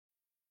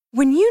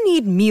When you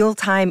need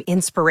mealtime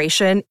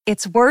inspiration,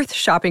 it's worth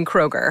shopping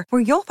Kroger,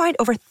 where you'll find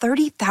over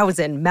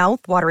 30,000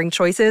 mouth-watering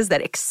choices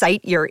that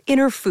excite your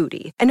inner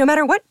foodie. And no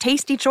matter what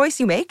tasty choice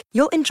you make,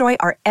 you'll enjoy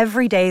our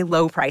everyday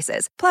low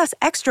prices, plus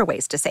extra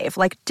ways to save,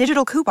 like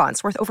digital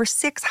coupons worth over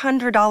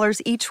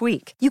 $600 each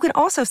week. You can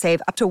also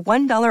save up to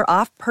 $1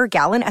 off per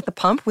gallon at the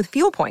pump with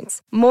fuel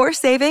points. More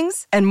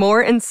savings and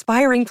more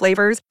inspiring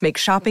flavors make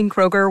shopping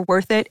Kroger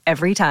worth it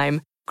every time.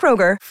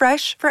 Kroger,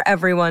 fresh for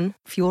everyone.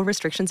 Fuel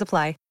restrictions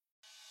apply.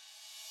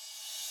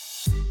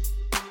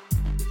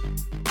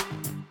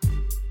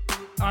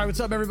 All right, what's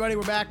up, everybody?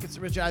 We're back. It's the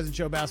Rich Eisen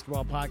Show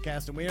basketball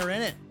podcast, and we are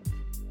in it.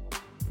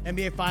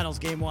 NBA Finals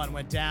Game 1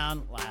 went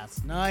down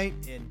last night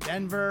in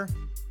Denver.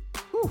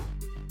 Whew.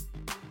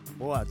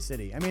 What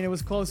city? I mean, it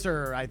was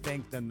closer, I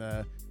think, than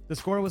the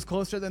score was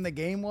closer than the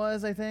game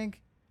was, I think.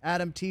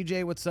 Adam,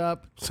 TJ, what's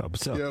up?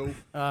 What's up? Yo.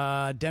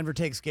 Denver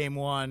takes Game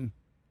 1,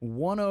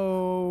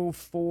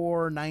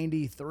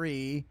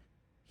 104-93.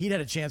 He'd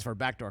had a chance for a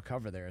backdoor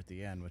cover there at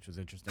the end, which was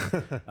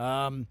interesting.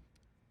 But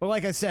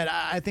like I said,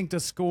 I think the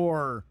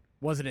score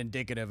wasn't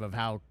indicative of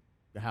how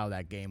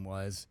that game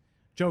was.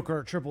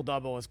 Joker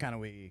triple-double is kind of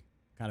what we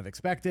kind of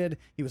expected.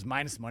 He was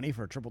minus money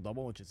for a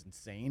triple-double, which is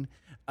insane.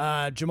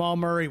 Jamal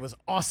Murray was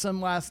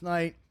awesome last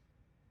night.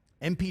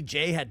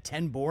 MPJ had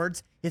 10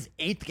 boards. His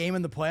 8th game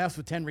in the playoffs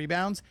with 10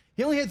 rebounds.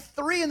 He only had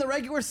 3 in the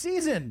regular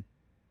season.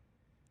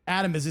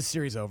 Adam, is this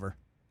series over?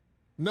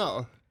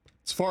 No,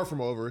 it's far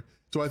from over.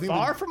 Do I think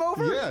from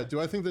over? Yeah. Do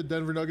I think the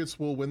Denver Nuggets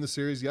will win the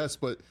series? Yes,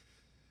 but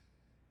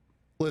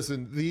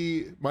listen,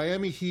 the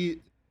Miami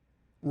Heat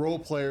role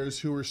players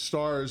who were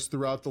stars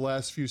throughout the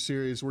last few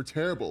series were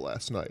terrible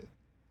last night.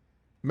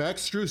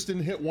 Max Strus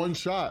didn't hit one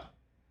shot.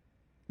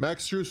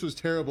 Max Strus was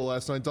terrible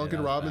last night.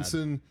 Duncan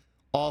Robinson,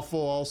 awful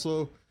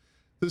also.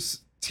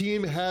 This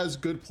team has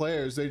good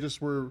players. They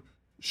just were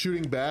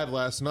shooting bad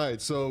last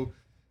night. So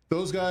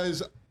those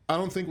guys, I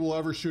don't think will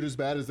ever shoot as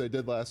bad as they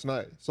did last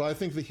night. So I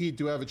think the Heat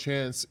do have a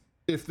chance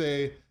if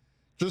they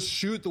just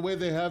shoot the way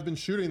they have been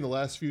shooting the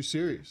last few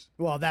series.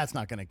 Well, that's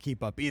not going to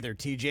keep up either,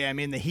 TJ. I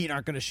mean, the Heat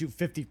aren't going to shoot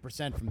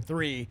 50% from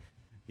 3.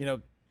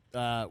 You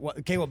know,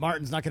 Caleb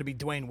Martin's not going to be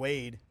Dwayne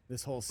Wade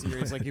this whole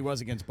series like he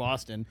was against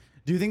Boston.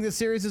 Do you think the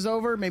series is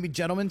over? Maybe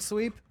gentleman's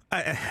sweep?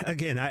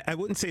 I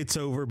wouldn't say it's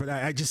over, but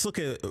I just look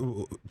at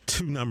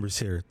two numbers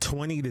here,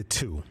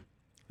 20-2.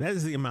 That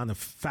is the amount of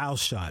foul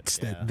shots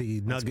that the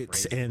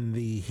Nuggets and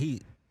the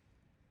Heat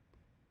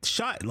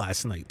shot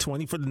last night.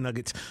 20 for the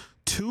Nuggets,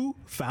 2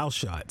 foul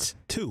shots.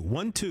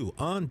 1-2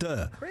 on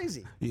the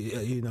crazy.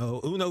 You know,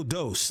 uno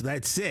dos.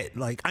 That's it.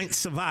 Like ain't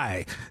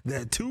survive.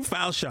 The 2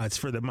 foul shots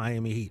for the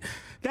Miami Heat.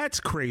 That's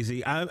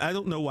crazy. I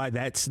don't know why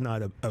that's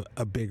not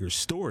a bigger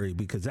story,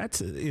 because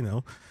that's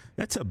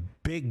a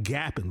big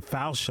gap in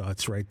foul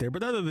shots right there.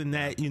 But other than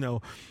that,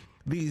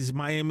 these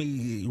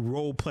Miami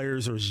role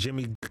players, or as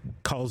Jimmy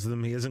calls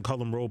them, he doesn't call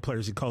them role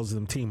players, he calls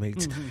them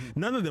teammates.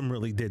 None of them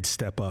really did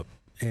step up.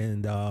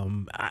 And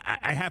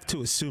I have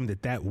to assume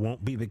that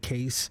won't be the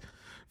case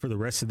for the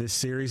rest of this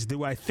series.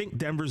 Do I think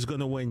Denver's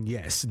going to win?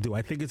 Yes. Do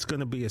I think it's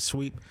going to be a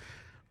sweep?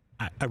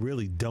 I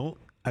really don't.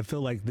 I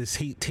feel like this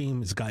Heat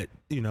team has got,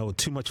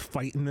 too much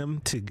fight in them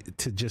to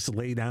just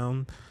lay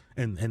down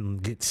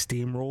and get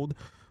steamrolled.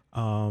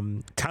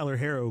 Tyler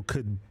Herro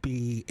could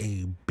be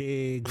a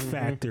big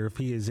factor if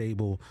he is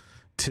able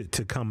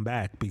to come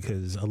back,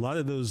 because a lot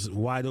of those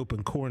wide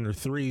open corner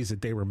threes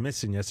that they were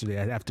missing yesterday,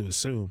 I'd have to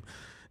assume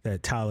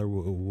that Tyler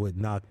would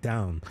knock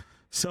down.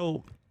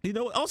 So,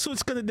 also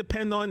it's going to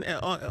depend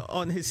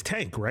on his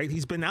tank, right?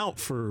 He's been out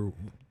for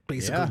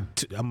basically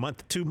a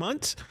month, 2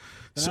 months.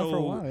 So for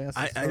a while, yes.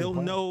 I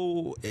don't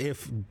know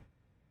if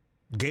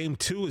game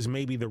 2 is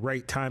maybe the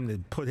right time to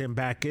put him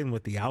back in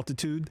with the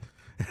altitude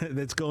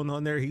that's going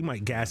on there. He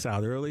might gas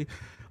out early.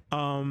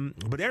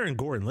 But Aaron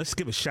Gordon, let's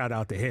give a shout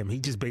out to him. He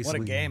just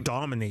basically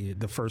dominated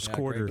the first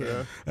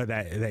quarter of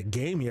that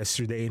game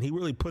yesterday, and he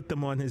really put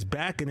them on his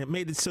back, and it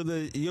made it so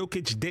that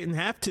Jokic didn't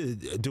have to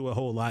do a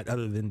whole lot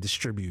other than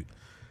distribute.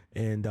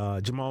 And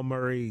Jamal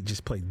Murray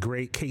just played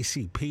great.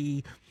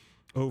 KCP,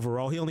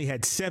 overall, he only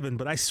had 7,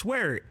 but I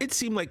swear it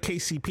seemed like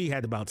KCP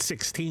had about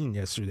 16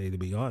 yesterday, to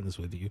be honest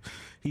with you.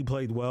 He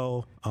played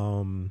well.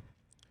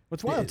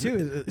 What's wild, too,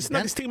 is this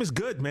Nuggets team is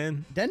good,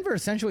 man. Denver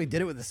essentially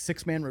did it with a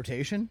 6-man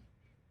rotation.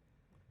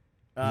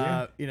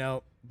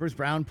 Bruce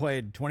Brown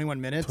played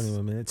 21 minutes.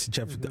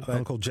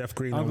 Uncle Jeff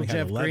Green Uncle only Jeff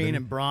had 11. Green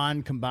and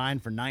Braun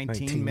combined for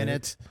 19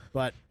 minutes.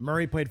 But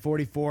Murray played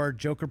 44.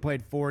 Joker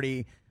played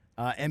 40.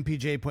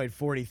 MPJ played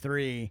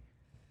 43.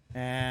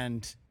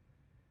 And,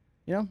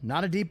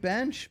 not a deep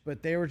bench,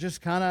 but they were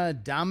just kind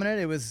of dominant.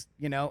 It was,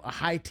 a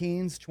high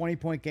teens,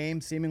 20-point game,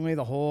 seemingly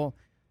the whole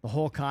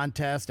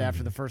contest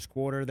after the first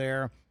quarter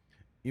there.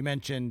 You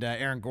mentioned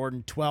Aaron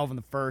Gordon, 12 in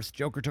the first.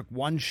 Joker took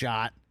 1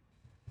 shot.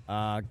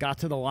 Got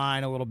to the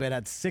line a little bit,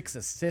 had 6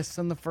 assists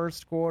in the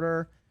first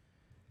quarter.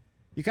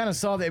 You kind of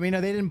saw that. I mean,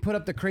 they didn't put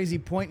up the crazy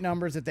point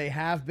numbers that they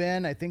have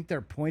been. I think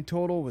their point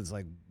total was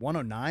like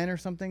 109 or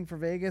something for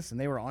Vegas, and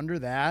they were under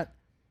that.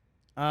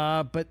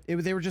 But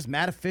they were just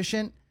mad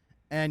efficient.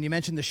 And you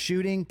mentioned the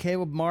shooting.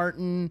 Caleb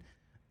Martin,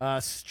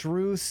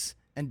 Strus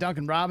and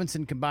Duncan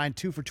Robinson combined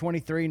 2 for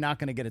 23. Not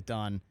going to get it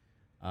done.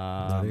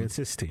 Not against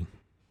this team.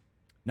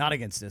 Not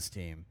against this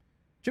team.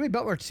 Jimmy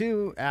Butler,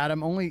 too,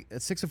 Adam, only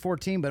 6 of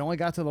 14, but only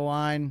got to the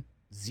line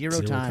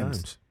zero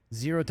times.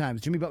 0 times.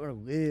 Jimmy Butler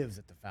lives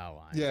at the foul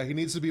line. Yeah, he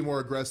needs to be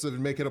more aggressive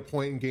and make it a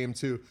point in game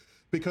 2.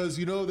 Because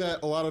you know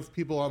that a lot of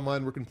people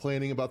online were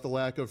complaining about the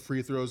lack of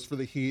free throws for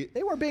the Heat.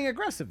 They were being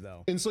aggressive,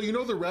 though. And so the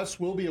refs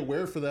will be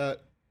aware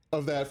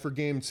of that for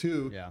game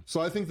 2. Yeah.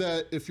 So I think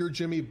that if you're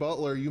Jimmy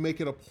Butler, you make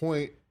it a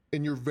point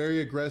and you're very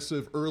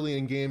aggressive early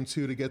in game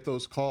 2 to get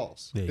those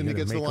calls. Yeah, and to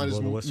get to the line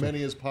as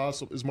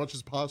much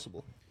as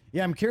possible.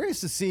 Yeah, I'm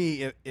curious to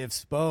see if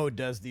Spo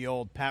does the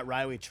old Pat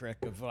Riley trick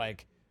of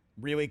like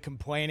really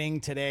complaining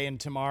today and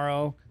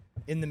tomorrow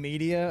in the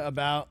media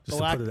about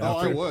Just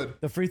I would.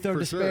 The free throw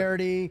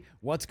disparity,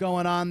 what's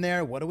going on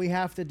there, what do we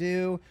have to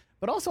do?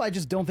 But also, I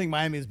just don't think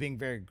Miami is being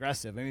very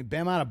aggressive. I mean,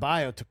 Bam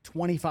Adebayo took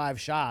 25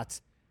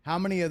 shots. How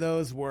many of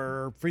those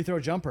were free throw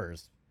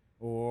jumpers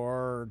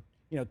or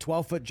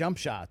 12-foot jump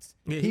shots?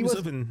 Yeah, he was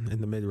living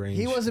in the mid-range.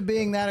 He wasn't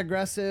being that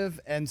aggressive,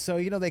 and so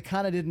they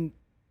kind of didn't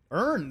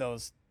earn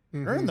those.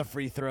 Earn the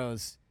free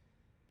throws.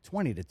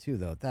 20-2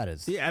 though. That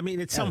is. Yeah, I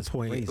mean, at some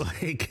point,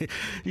 crazy.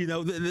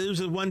 There's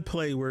a one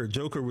play where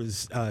Joker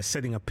was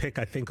setting a pick,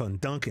 I think, on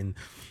Duncan.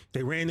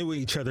 They ran into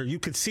each other. You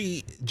could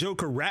see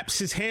Joker wraps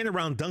his hand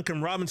around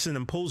Duncan Robinson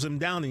and pulls him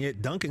down, and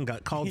yet Duncan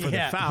got called for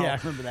the foul. Yeah, I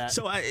remember that.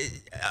 So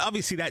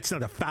obviously that's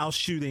not a foul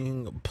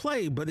shooting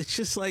play, but it's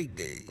just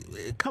like,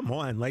 come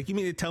on. Like, you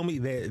mean to tell me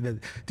that the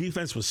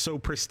defense was so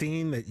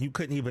pristine that you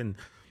couldn't even.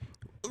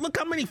 Look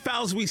how many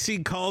fouls we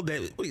see called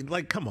that,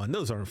 like, come on,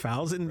 those aren't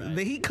fouls. And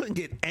he couldn't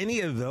get any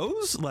of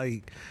those.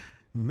 Like,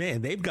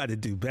 man, they've got to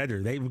do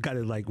better. They've got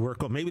to, like,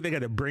 work on, maybe they got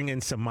to bring in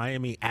some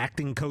Miami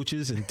acting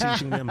coaches and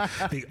teaching them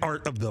the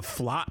art of the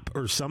flop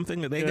or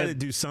something. They got to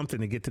do something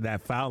to get to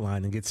that foul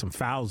line and get some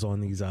fouls on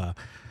these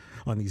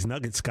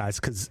Nuggets guys.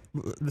 Because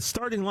the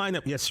starting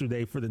lineup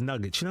yesterday for the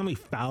Nuggets, you know how many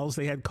fouls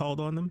they had called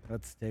on them?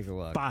 Let's take a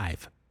look.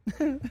 5.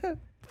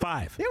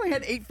 5. They only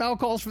had 8 foul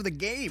calls for the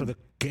game. For the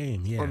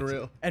game, yeah.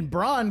 Unreal. And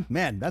Braun,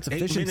 man, that's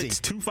efficiency. 8 minutes,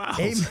 2 fouls.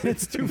 8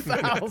 minutes, 2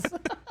 fouls.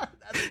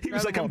 He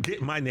was like, I'm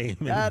getting my name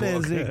in That the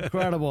book. is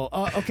incredible.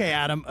 Okay,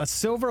 Adam, a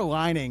silver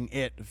lining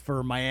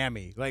for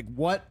Miami. Like,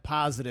 what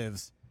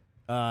positives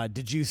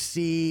did you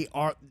see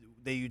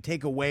that you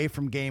take away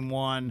from game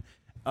 1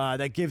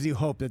 that gives you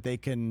hope that they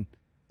can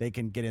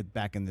get it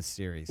back in this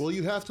series? Well,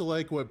 you have to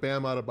like what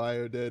Bam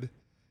Adebayo did.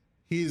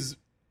 He's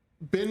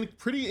been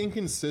pretty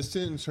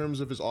inconsistent in terms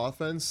of his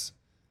offense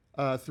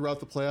throughout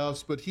the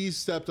playoffs, but he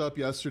stepped up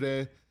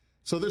yesterday.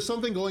 So there's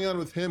something going on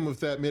with him with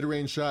that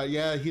mid-range shot.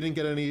 Yeah, he didn't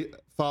get any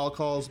foul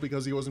calls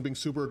because he wasn't being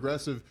super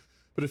aggressive.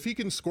 But if he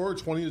can score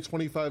 20 to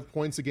 25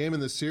 points a game in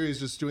this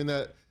series just doing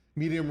that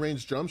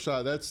medium-range jump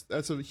shot,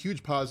 that's a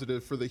huge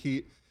positive for the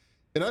Heat.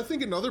 And I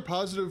think another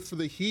positive for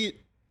the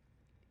Heat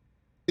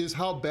is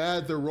how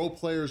bad their role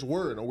players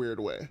were in a weird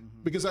way.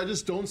 Because I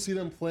just don't see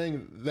them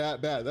playing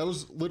that bad. That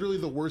was literally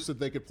the worst that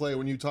they could play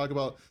when you talk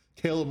about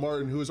Caleb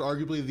Martin, who is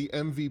arguably the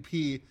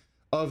MVP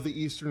of the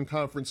Eastern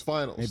Conference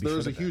Finals. There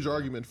was a huge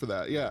argument for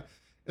that, yeah.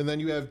 And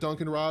then you have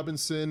Duncan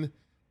Robinson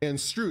and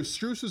Strus.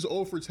 Strus is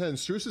 0 for 10.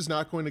 Strus is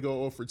not going to go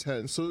 0 for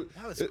 10. So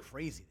that was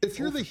crazy. If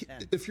you're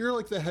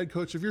like the head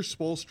coach, if you're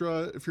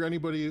Spoelstra, if you're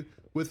anybody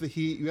with the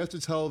Heat, you have to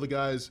tell the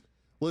guys,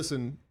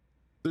 listen,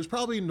 there's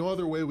probably no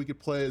other way we could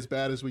play as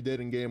bad as we did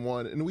in game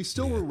 1. And we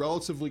still were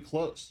relatively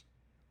close.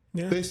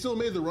 Yeah. They still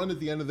made the run at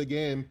the end of the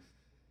game.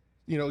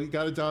 You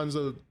got it down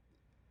to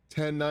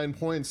 10, 9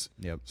 points.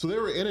 Yep. So they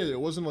were in it. It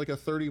wasn't like a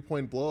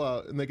 30-point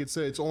blowout. And they could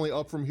say it's only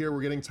up from here.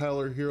 We're getting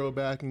Tyler Hero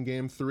back in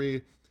game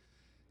 3.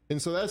 And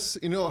so that's,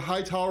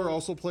 Hightower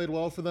also played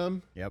well for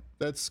them. Yep.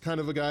 That's kind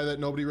of a guy that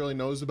nobody really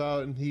knows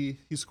about. And he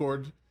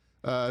scored,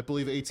 I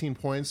believe, 18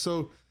 points.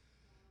 So,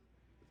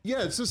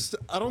 yeah, it's just,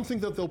 I don't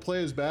think that they'll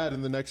play as bad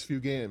in the next few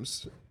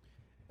games.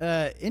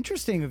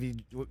 Interesting if you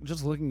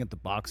just looking at the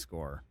box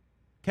score.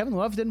 Kevin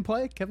Love didn't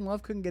play. Kevin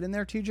Love couldn't get in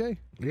there, TJ.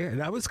 Yeah,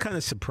 and I was kind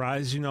of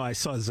surprised. I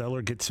saw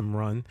Zeller get some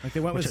run. Like they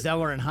went with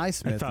Zeller and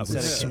Highsmith. I thought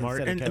was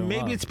smart. And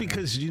maybe Love. It's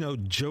because,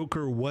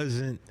 Joker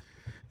wasn't,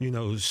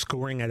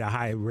 scoring at a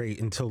high rate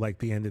until like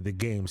the end of the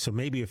game. So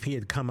maybe if he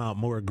had come out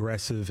more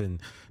aggressive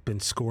and been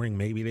scoring,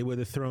 maybe they would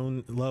have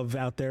thrown Love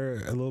out there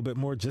a little bit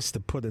more just to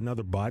put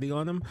another body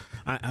on him.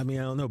 I mean,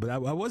 I don't know, but I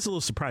was a little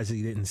surprised that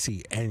he didn't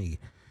see any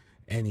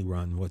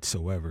run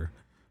whatsoever.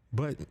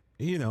 But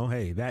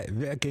hey,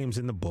 that game's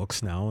in the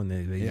books now, and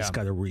they just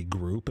got to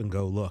regroup and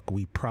go, look,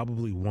 we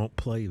probably won't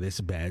play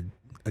this bad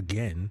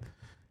again,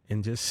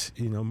 and just,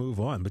 move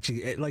on. But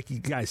like you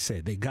guys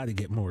said, they got to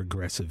get more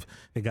aggressive.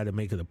 They got to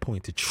make it a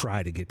point to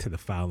try to get to the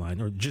foul line,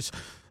 or just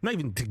not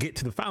even to get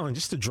to the foul line,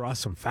 just to draw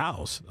some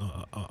fouls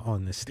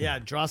on this team. Yeah,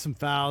 draw some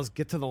fouls,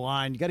 get to the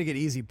line. You got to get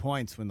easy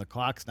points when the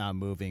clock's not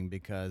moving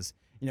because,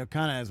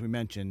 kind of as we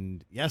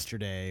mentioned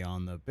yesterday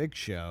on the big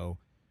show,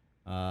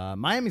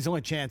 Miami's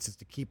only chance is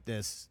to keep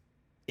this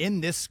in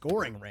this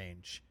scoring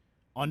range,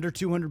 under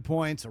 200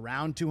 points,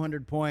 around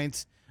 200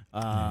 points.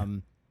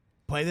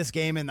 Play this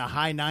game in the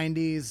high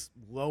 90s,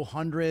 low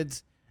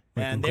hundreds,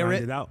 And they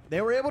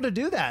were able to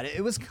do that.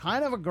 It was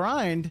kind of a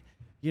grind.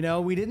 You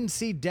know, we didn't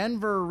see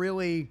Denver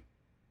really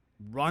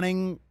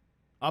running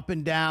up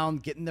and down,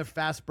 getting their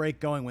fast break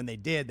going. When they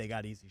did, they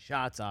got easy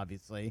shots,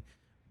 obviously.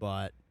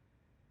 But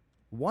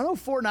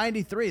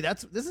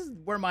 104-93, this is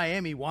where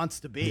Miami wants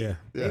to be. Yeah.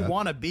 They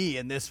want to be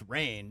in this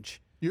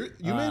range. You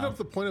made up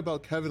the point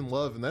about Kevin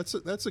Love, and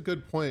that's a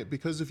good point,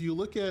 because if you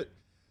look at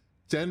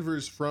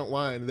Denver's front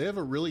line, they have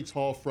a really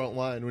tall front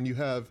line when you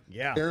have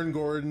Aaron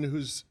Gordon,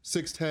 who's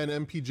 6'10",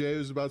 MPJ,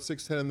 who's about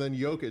 6'10", and then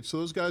Jokic. So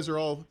those guys are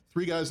all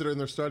three guys that are in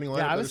their starting lineup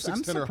that are 6'10" or higher.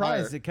 I'm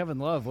surprised that Kevin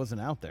Love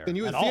wasn't out there. And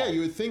you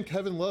would think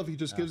Kevin Love, he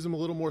just gives them a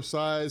little more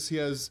size. He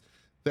has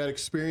that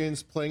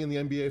experience playing in the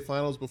NBA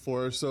Finals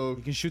before, so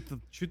you can shoot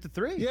the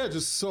three. Yeah,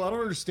 just so I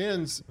don't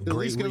understand. At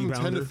least give him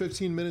 10 to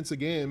 15 minutes a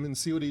game and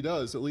see what he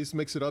does. At least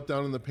mix it up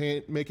down in the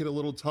paint, make it a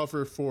little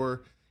tougher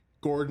for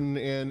Gordon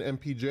and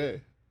MPJ.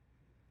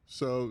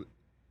 So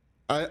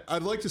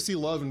I'd like to see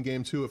Love in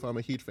game 2 if I'm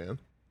a Heat fan.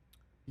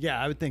 Yeah,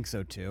 I would think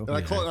so too. And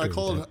I called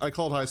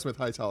Highsmith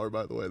Hightower,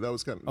 by the way. That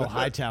was kind of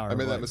Hightower. I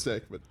made that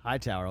mistake, but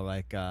Hightower,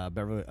 like not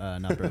Beverly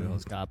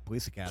Hills Cop,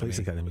 Police Academy. Police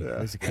Academy. Yeah.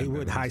 Police Academy.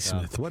 Haywood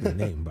Highsmith. What a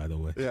name, by the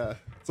way. Yeah,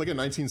 it's like a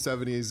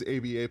 1970s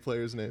ABA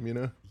player's name, you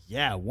know?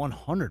 Yeah,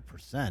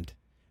 100%.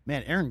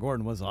 Man, Aaron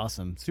Gordon was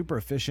awesome. Super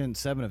efficient,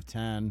 7 of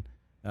 10,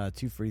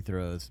 2 free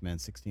throws. Man,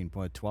 16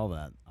 point, 12 of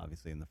that,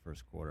 obviously in the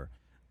first quarter.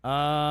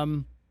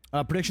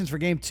 Predictions for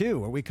game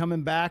 2. Are we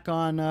coming back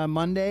on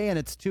Monday and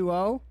it's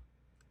 2-0?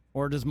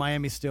 Or does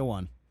Miami steal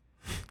one?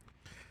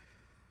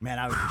 Man,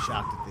 I would be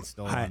shocked if they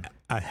stole one.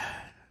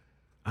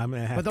 I'm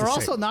gonna have but they're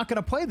also not going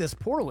to play this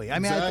poorly. I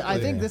mean, I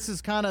think this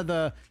is kind of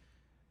the.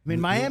 I mean,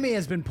 Miami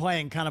has been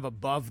playing kind of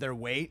above their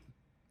weight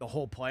the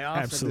whole playoffs.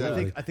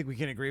 Absolutely. I think we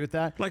can agree with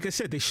that. Like I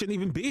said, they shouldn't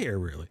even be here,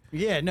 really.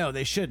 Yeah, no,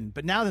 they shouldn't.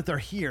 But now that they're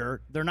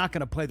here, they're not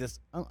going to play this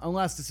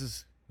unless this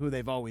is who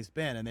they've always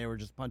been, and they were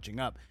just punching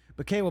up.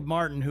 But Caleb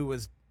Martin, who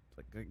was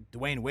like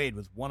Dwayne Wade,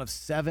 was 1 of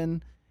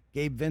 7.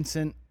 Gabe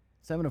Vincent,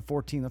 7 of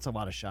 14. That's a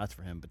lot of shots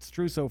for him. But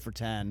Struso for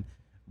 10.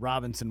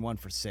 Robinson 1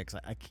 for 6.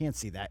 I can't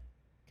see that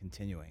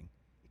continuing.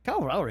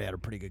 Kyle Lowry had a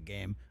pretty good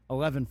game.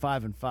 11,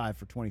 5, and 5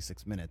 for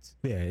 26 minutes.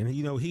 Yeah, and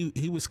you know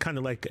he was kind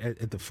of like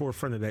at the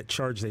forefront of that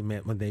charge they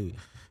made when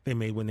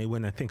they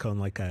went, I think, on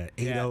like a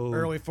 8-0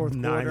 early fourth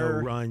 9-0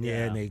 quarter run.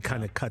 Yeah, and they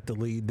kind of cut the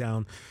lead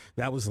down.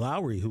 That was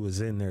Lowry who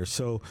was in there.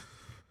 So,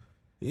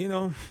 you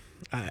know,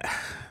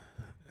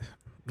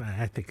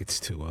 I think it's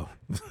 2-0.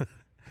 I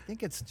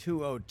think it's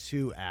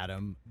 2-0-2,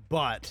 Adam.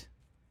 But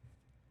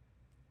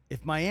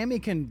if Miami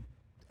can,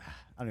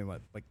 I don't know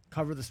what, like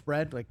cover the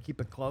spread, like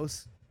keep it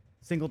close,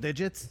 single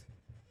digits,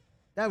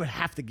 that would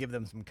have to give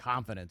them some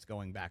confidence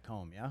going back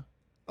home, yeah?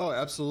 Oh,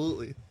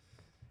 absolutely.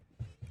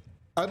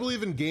 I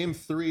believe in game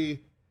 3,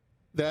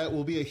 that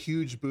will be a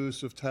huge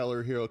boost of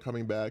Tyler Hero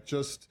coming back.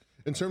 Just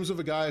in terms of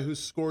a guy who's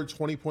scored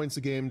 20 points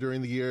a game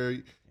during the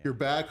year, you're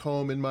back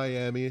home in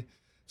Miami.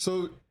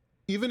 So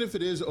even if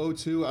it is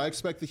 0-2, I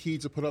expect the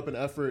Heat to put up an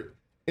effort.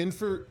 And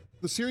for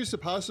the series to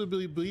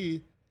possibly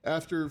be,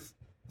 after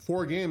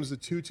 4 games, a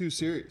 2-2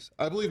 series.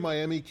 I believe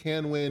Miami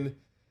can win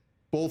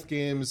both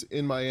games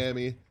in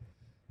Miami.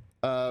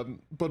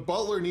 But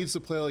Butler needs to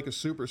play like a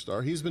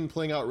superstar. He's been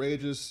playing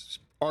outrageous,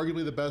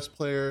 arguably the best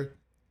player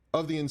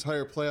of the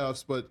entire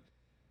playoffs, but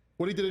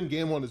what he did in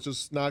game 1 is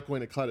just not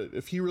going to cut it.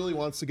 If he really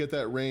wants to get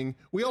that ring,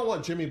 we all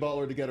want Jimmy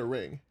Butler to get a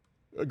ring.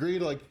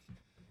 Agreed? Like,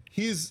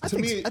 I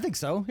think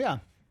so, yeah.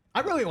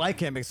 I really like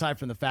him, aside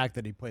from the fact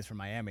that he plays for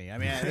Miami. I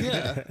mean,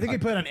 I think he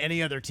played on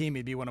any other team,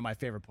 he'd be one of my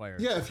favorite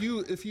players. Yeah, if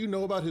you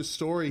know about his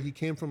story, he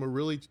came from a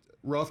really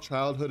rough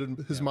childhood, and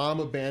his mom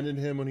abandoned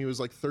him when he was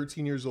like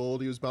 13 years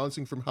old. He was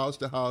bouncing from house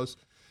to house.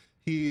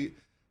 He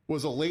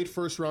was a late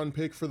first-round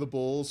pick for the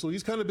Bulls, so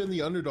he's kind of been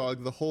the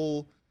underdog the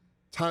whole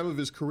time of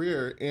his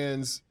career,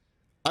 and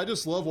I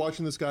just love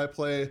watching this guy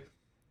play.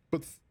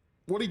 But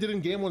what he did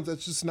in game 1,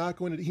 that's just not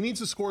going to. He needs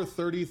to score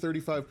 30,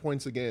 35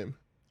 points a game.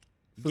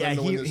 Yeah,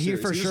 he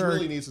for sure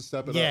really needs to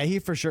step it up. Yeah, he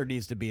for sure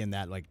needs to be in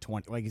that, like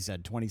 20, like you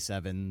said,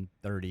 27,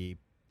 30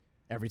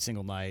 every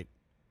single night.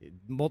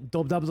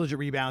 Double-digit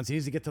rebounds. He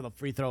needs to get to the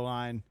free throw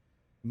line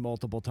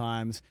multiple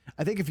times.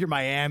 I think if you're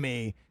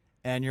Miami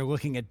and you're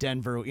looking at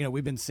Denver, you know,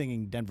 we've been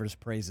singing Denver's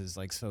praises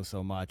like so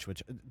much,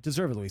 which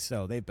deservedly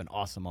so. They've been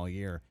awesome all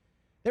year.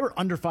 They were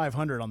under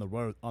 500 on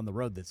the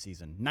road this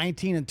season.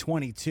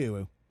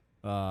 19-22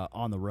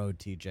 on the road,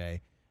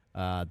 TJ.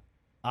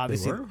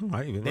 Obviously,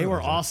 they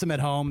were awesome at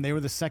home. They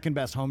were the second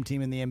best home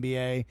team in the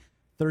NBA,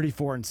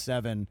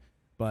 34-7,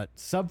 but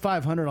sub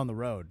 500 on the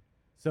road.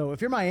 So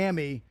if you're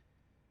Miami,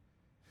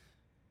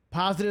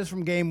 positives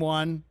from game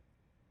 1,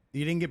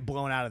 you didn't get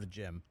blown out of the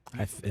gym.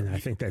 I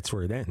think that's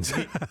where it ends.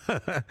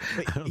 I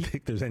don't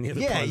think there's any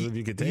other positive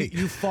you could take.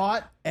 You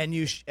fought, and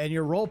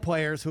your role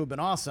players who have been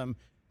awesome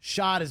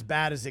shot as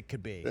bad as it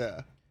could be.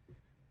 Yeah.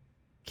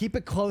 Keep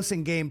it close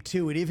in game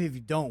 2, and even if you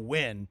don't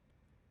win,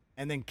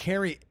 and then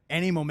carry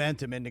any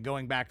momentum into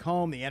going back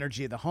home, the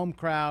energy of the home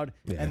crowd,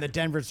 and the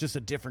Denver's just a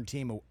different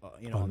team,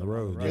 on the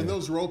road. And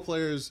those role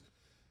players,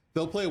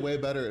 they'll play way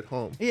better at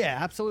home. Yeah,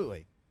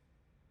 absolutely.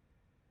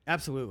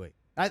 Absolutely.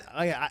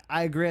 I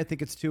agree. I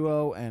think it's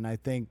 2-0, and I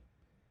think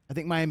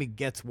Miami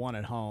gets one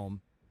at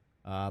home.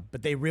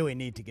 But they really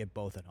need to get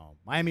both at home.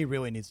 Miami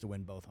really needs to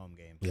win both home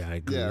games. Yeah, I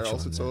agree. Yeah, or with you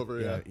else on it's that.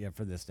 over. Yeah,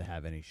 for this to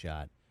have any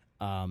shot.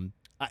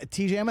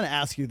 TJ, I'm going to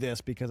ask you this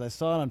because I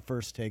saw it on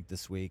First Take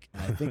this week,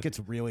 and I think it's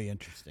really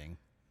interesting.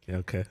 Yeah,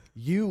 okay.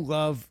 You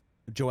love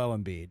Joel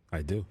Embiid.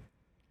 I do.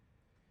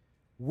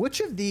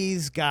 Which of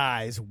these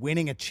guys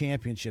winning a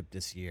championship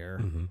this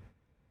year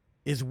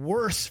is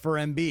worse for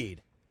Embiid?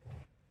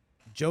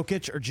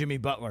 Jokic or Jimmy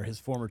Butler, his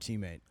former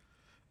teammate?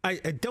 I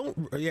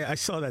don't. Yeah, I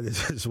saw that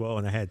as well,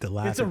 and I had to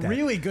laugh. It's a at that.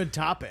 really good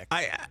topic.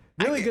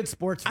 Really good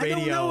sports radio. I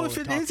don't know if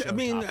it talk is. show I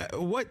mean,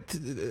 topic. what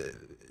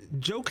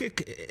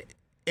Jokic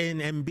and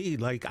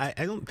Embiid? Like, I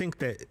don't think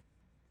that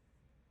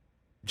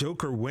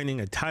Joker winning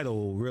a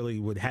title really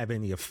would have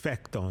any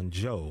effect on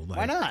Joe. Like,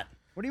 Why not?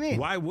 What do you mean?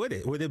 Why would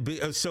it? Would it be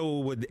so?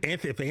 Would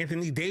if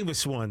Anthony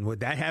Davis won, would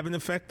that have an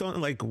effect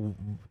on? Like, Well,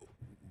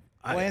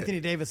 Anthony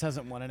Davis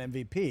hasn't won an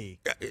MVP.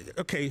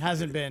 Okay,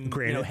 Hasn't been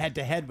head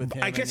to head with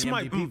him. I guess in the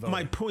MVP voting.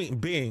 my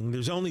point being,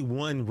 there's only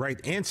one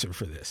right answer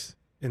for this,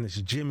 and it's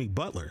Jimmy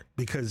Butler,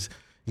 because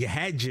you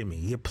had Jimmy,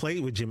 you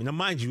played with Jimmy. Now,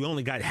 mind you, you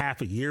only got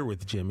half a year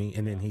with Jimmy,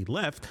 and then he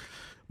left.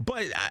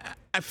 But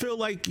I feel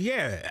like,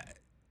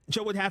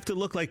 Joe would have to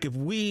look like if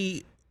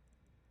we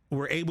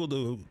were able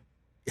to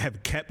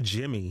have kept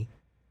Jimmy,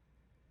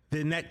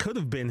 then that could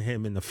have been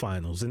him in the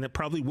finals, and it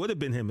probably would have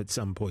been him at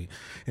some point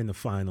in the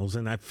finals.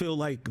 And I feel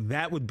like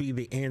that would be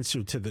the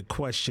answer to the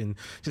question,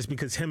 just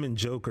because him and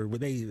Joker,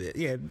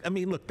 I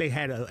mean, look, they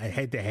had a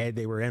head-to-head,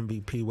 they were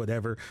MVP,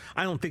 whatever.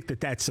 I don't think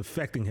that that's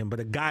affecting him, but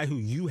a guy who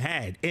you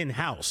had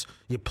in-house,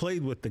 you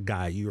played with the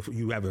guy, you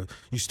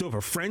still have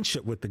a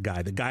friendship with the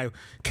guy. The guy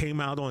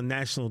came out on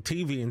national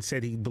TV and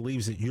said he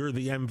believes that you're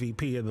the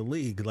MVP of the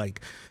league.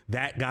 Like,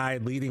 that guy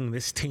leading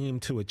this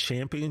team to a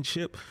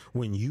championship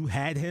when you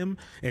had him,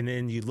 and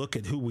then you look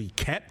at who we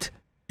kept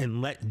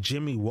and let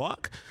Jimmy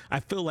walk, I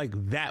feel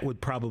like that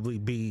would probably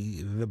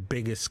be the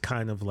biggest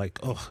kind of like,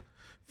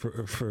 for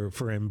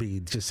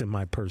Embiid, just in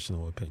my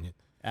personal opinion.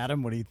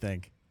 Adam, what do you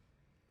think?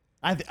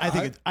 I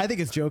think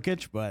it's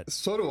Jokic, but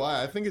So do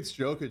I. I think it's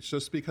Jokic,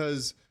 just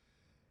because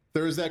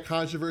there is that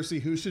controversy: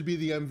 who should be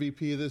the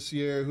MVP this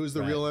year? Who's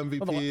the real MVP?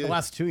 Well, the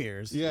last 2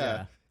 years.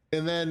 Yeah.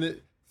 And then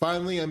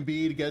finally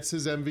Embiid gets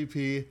his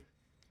MVP.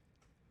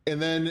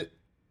 And then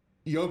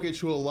Jokic,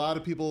 who a lot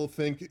of people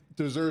think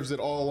deserves it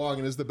all along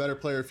and is the better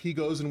player, if he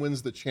goes and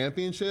wins the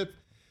championship,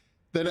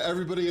 then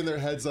everybody in their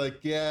head's like,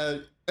 yeah,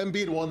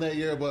 Embiid won that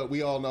year, but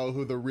we all know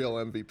who the real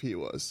MVP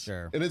was.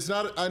 Sure. And it's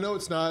not, I know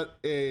it's not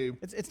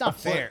It's not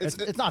fair.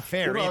 It's not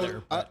fair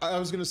either. I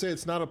was going to say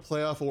it's not a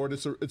playoff award.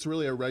 It's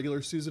really a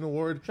regular season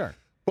award. Sure.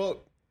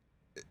 But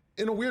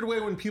in a weird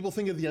way, when people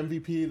think of the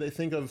MVP, they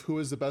think of who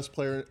is the best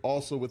player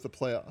also with the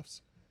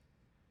playoffs.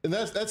 And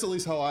that's at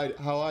least how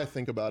I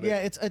think about it. Yeah,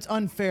 it's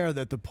unfair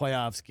that the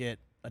playoffs get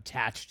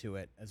attached to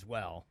it as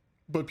well.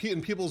 But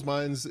in people's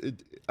minds,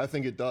 I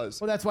think it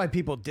does. Well, that's why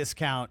people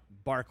discount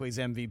Barkley's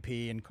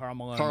MVP and Karl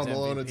Malone's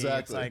MVP. Exactly.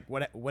 It's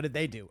like, what did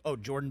they do? Oh,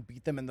 Jordan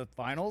beat them in the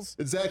finals?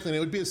 Exactly. And it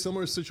would be a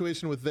similar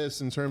situation with this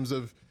in terms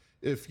of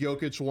if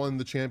Jokic won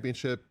the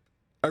championship,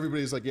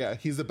 everybody's like, yeah,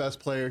 he's the best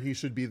player. He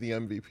should be the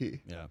MVP.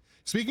 Yeah.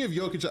 Speaking of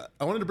Jokic,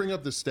 I wanted to bring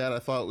up this stat I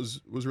thought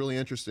was really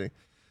interesting.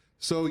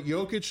 So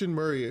Jokic and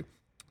Murray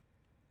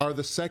are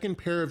the second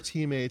pair of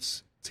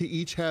teammates to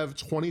each have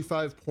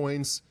 25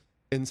 points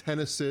and 10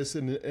 assists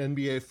in an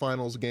NBA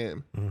Finals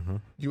game. Mm-hmm.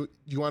 You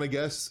want to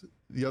guess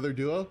the other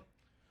duo?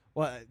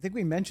 Well, I think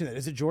we mentioned it.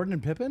 Is it Jordan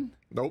and Pippen?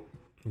 Nope.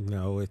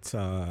 No, it's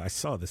I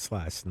saw this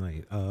last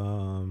night.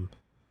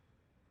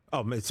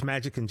 It's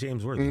Magic and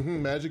James Worthy.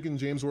 Mm-hmm. Magic and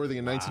James Worthy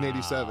in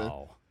 1987.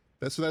 Wow.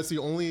 That's the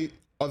only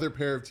other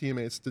pair of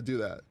teammates to do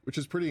that, which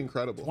is pretty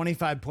incredible.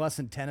 25 plus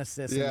and 10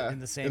 assists in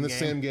the same game.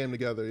 Same game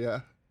together,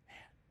 yeah.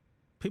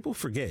 People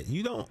forget,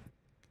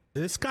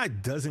 this guy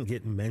doesn't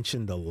get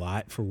mentioned a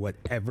lot for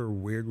whatever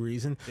weird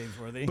reason. James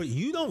Worthy. But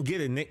you don't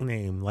get a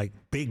nickname like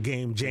Big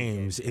Game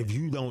James if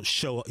you don't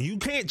show up. You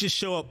can't just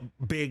show up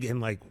big in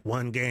like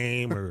one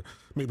game or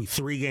maybe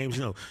 3 games.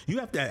 No, you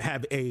have to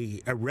have a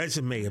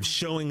resume of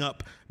showing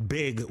up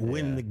big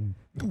when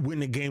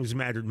the games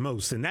mattered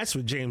most. And that's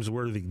what James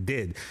Worthy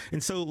did.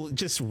 And so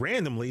just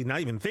randomly,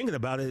 not even thinking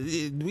about it,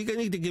 we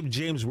need to give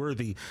James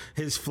Worthy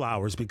his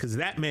flowers, because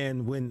that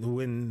man,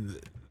 when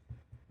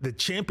the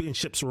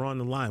championships were on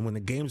the line, when the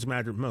games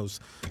mattered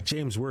most,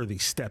 James Worthy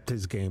stepped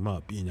his game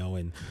up,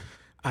 and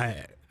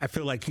I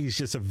feel like he's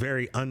just a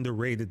very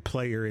underrated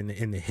player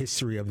in the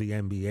history of the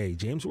NBA.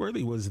 James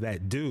Worthy was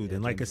that dude,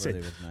 and like James I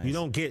said, nice. you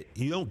don't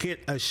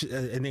get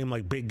a name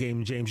like Big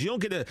Game James. You don't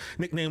get a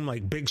nickname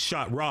like Big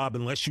Shot Rob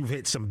unless you've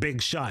hit some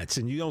big shots,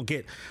 and you don't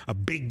get a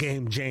Big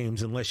Game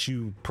James unless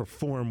you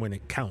perform when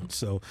it counts.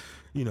 So,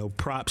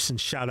 props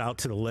and shout out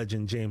to the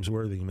legend James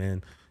Worthy,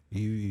 man.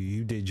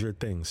 You did your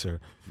thing, sir.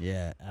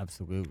 Yeah,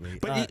 absolutely.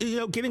 But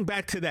getting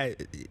back to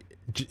that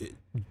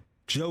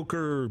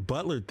Joker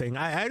Butler thing,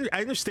 I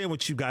understand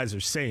what you guys are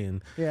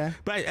saying. Yeah,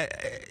 but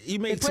you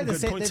made some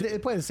good points. They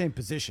play the same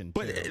position,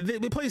 but they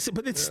play.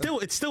 But it's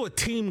still a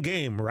team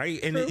game,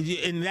 right? And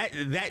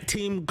that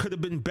team could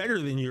have been better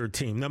than your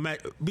team, no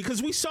matter,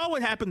 because we saw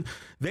what happened.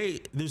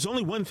 There's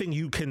only one thing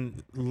you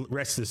can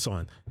rest this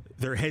on: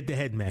 their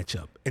head-to-head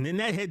matchup. And in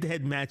that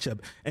head-to-head matchup,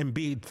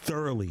 Embiid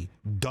thoroughly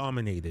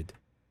dominated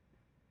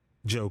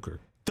Joker.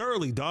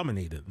 Thoroughly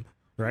dominated him.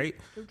 Right.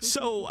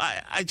 So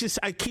I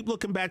keep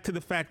looking back to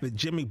the fact that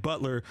Jimmy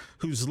Butler,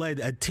 who's led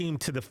a team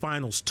to the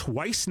finals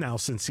twice now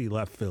since he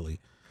left Philly,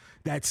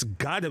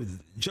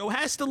 Joe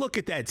has to look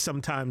at that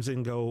sometimes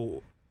and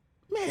go,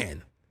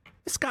 man,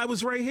 this guy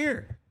was right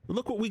here.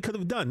 Look what we could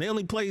have done. They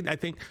only played, I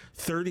think,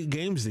 30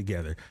 games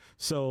together.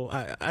 So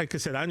like I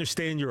said, I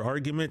understand your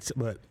arguments,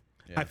 but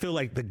I feel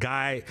like the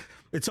guy,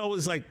 it's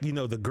always like,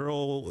 the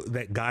girl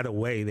that got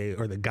away,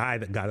 or the guy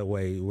that got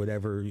away,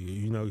 whatever, who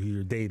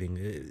you're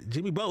dating.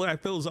 Jimmy Butler, I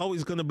feel, is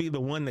always going to be the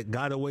one that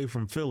got away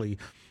from Philly.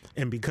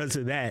 And because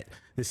of that,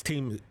 this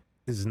team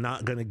is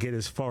not going to get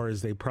as far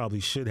as they probably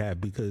should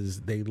have,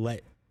 because they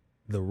let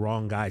the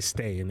wrong guy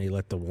stay and they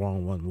let the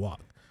wrong one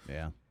walk.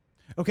 Yeah.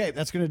 Okay,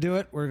 that's going to do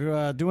it.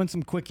 We're doing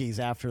some quickies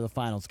after the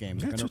finals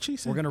games. That's what she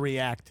said. We're going to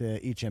react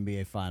to each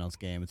NBA finals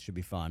game. It should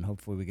be fun.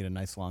 Hopefully we get a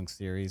nice long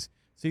series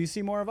so you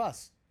see more of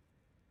us.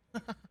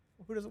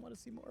 Who doesn't want to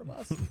see more of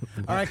us?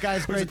 All right,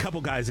 guys. There's a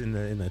couple guys in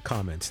the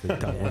comments that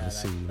don't want to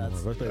see more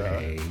of us.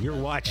 Hey, you're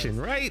watching,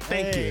 right?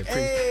 Thank you.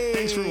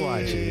 Thanks for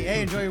watching.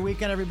 Hey, enjoy your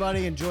weekend,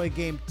 everybody. Enjoy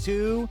Game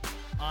 2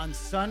 on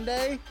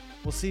Sunday.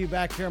 We'll see you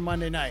back here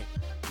Monday night.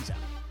 Peace out.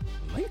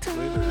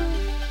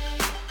 Later.